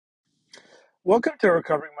Welcome to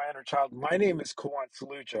Recovering My Inner Child. My name is Kawan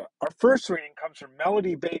Saluja. Our first reading comes from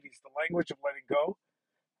Melody Beatty's The Language of Letting Go,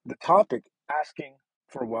 the topic, asking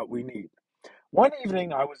for what we need. One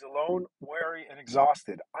evening, I was alone, weary, and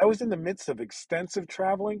exhausted. I was in the midst of extensive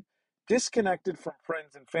traveling, disconnected from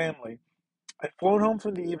friends and family. I'd flown home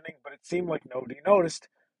from the evening, but it seemed like nobody noticed.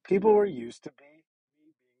 People were used to me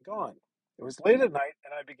being gone. It was late at night,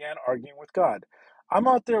 and I began arguing with God. I'm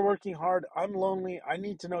out there working hard. I'm lonely. I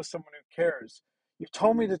need to know someone who cares. You've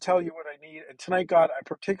told me to tell you what I need, and tonight, God, I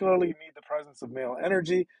particularly need the presence of male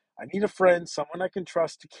energy. I need a friend, someone I can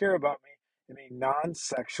trust to care about me in a non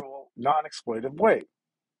sexual, non exploitive way.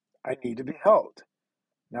 I need to be held.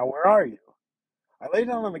 Now, where are you? I lay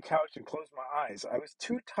down on the couch and closed my eyes. I was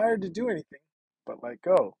too tired to do anything but let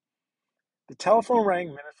go. The telephone rang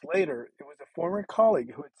minutes later. It was a former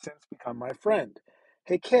colleague who had since become my friend.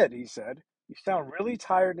 Hey, kid, he said, you sound really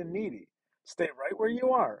tired and needy. Stay right where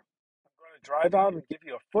you are. I'm going to drive out and give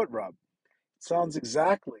you a foot rub. It sounds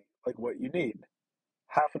exactly like what you need.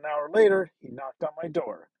 Half an hour later, he knocked on my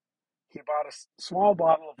door. He bought a small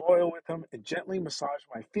bottle of oil with him and gently massaged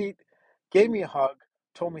my feet, gave me a hug,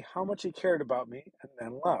 told me how much he cared about me, and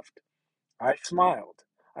then left. I smiled.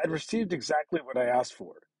 I had received exactly what I asked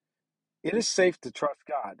for. It is safe to trust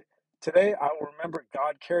God. Today, I will remember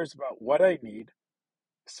God cares about what I need,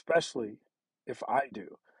 especially if I do.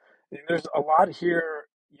 And there's a lot here,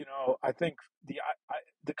 I think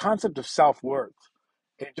the concept of self worth,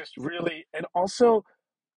 and just really, and also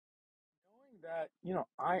knowing that,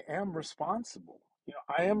 I am responsible.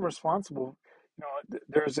 I am responsible.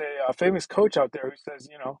 There's a famous coach out there who says,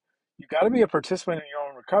 you got to be a participant in your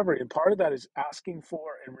own recovery. And part of that is asking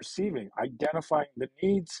for and receiving, identifying the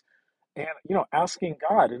needs, and asking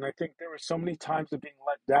God. And I think there were so many times of being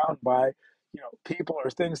let down by people or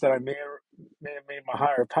things that I may have made my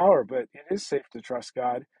higher power, but it is safe to trust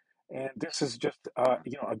God. And this is just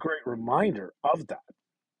a great reminder of that.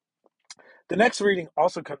 The next reading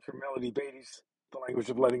also comes from Melody Beatty's The Language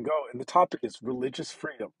of Letting Go, and the topic is religious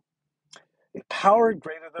freedom, a power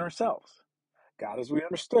greater than ourselves, God as we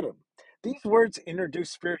understood him. These words introduce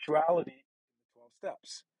spirituality in the 12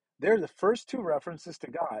 steps. They're the first two references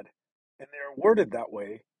to God, and they are worded that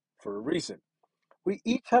way for a reason. We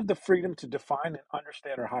each have the freedom to define and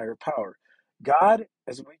understand our higher power, God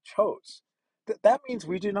as we chose. That means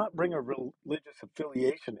we do not bring a religious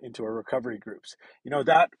affiliation into our recovery groups.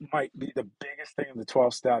 That might be the biggest thing in the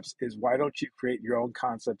 12 steps is why don't you create your own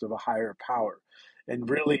concept of a higher power? And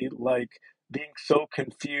really like being so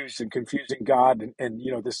confused and confusing God and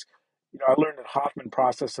this, I learned in Hoffman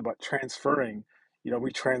process about transferring.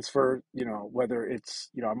 We transfer, whether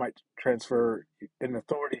it's, I might transfer an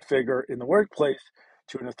authority figure in the workplace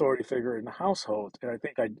to an authority figure in the household. And I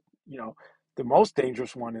think the most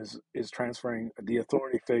dangerous one is transferring the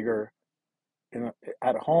authority figure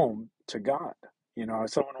at home to God.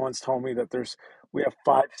 Someone once told me that we have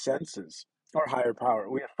five senses or higher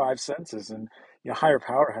power. We have five senses, and higher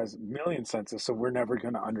power has a million senses, so we're never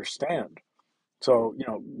going to understand. So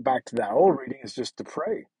back to that old reading is just to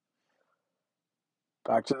pray.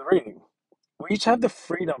 Back to the reading. We each have the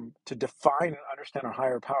freedom to define and understand our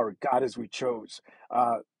higher power, God as we chose.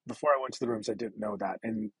 Before I went to the rooms, I didn't know that.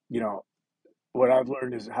 And, what I've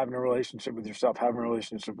learned is having a relationship with yourself, having a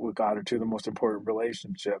relationship with God are two of the most important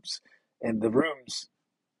relationships. And the rooms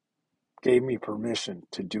gave me permission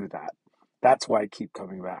to do that. That's why I keep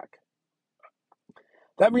coming back.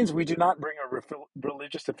 That means we do not bring a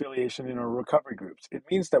religious affiliation in our recovery groups. It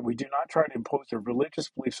means that we do not try to impose our religious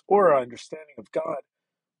beliefs or our understanding of God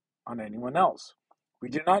on anyone else. We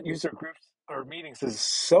do not use our groups or meetings as a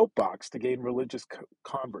soapbox to gain religious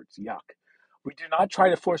converts. Yuck. We do not try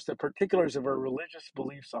to force the particulars of our religious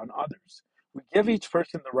beliefs on others. We give each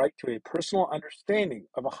person the right to a personal understanding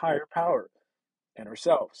of a higher power and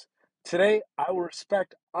ourselves. Today, I will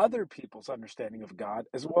respect other people's understanding of God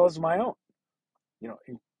as well as my own. You know,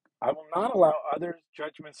 I will not allow others'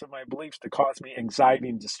 judgments of my beliefs to cause me anxiety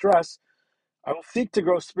and distress. I will seek to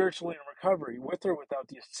grow spiritually in recovery with or without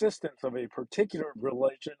the assistance of a particular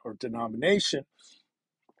religion or denomination.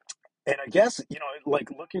 And I guess, like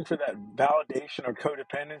looking for that validation or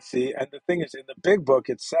codependency. And the thing is, in the big book,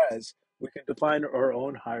 it says we can define our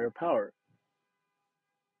own higher power.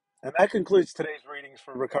 And that concludes today's readings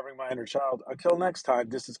for Recovering My Inner Child. Until next time,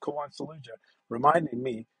 this is Kawan Saluja reminding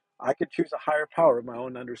me I can choose a higher power of my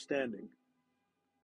own understanding.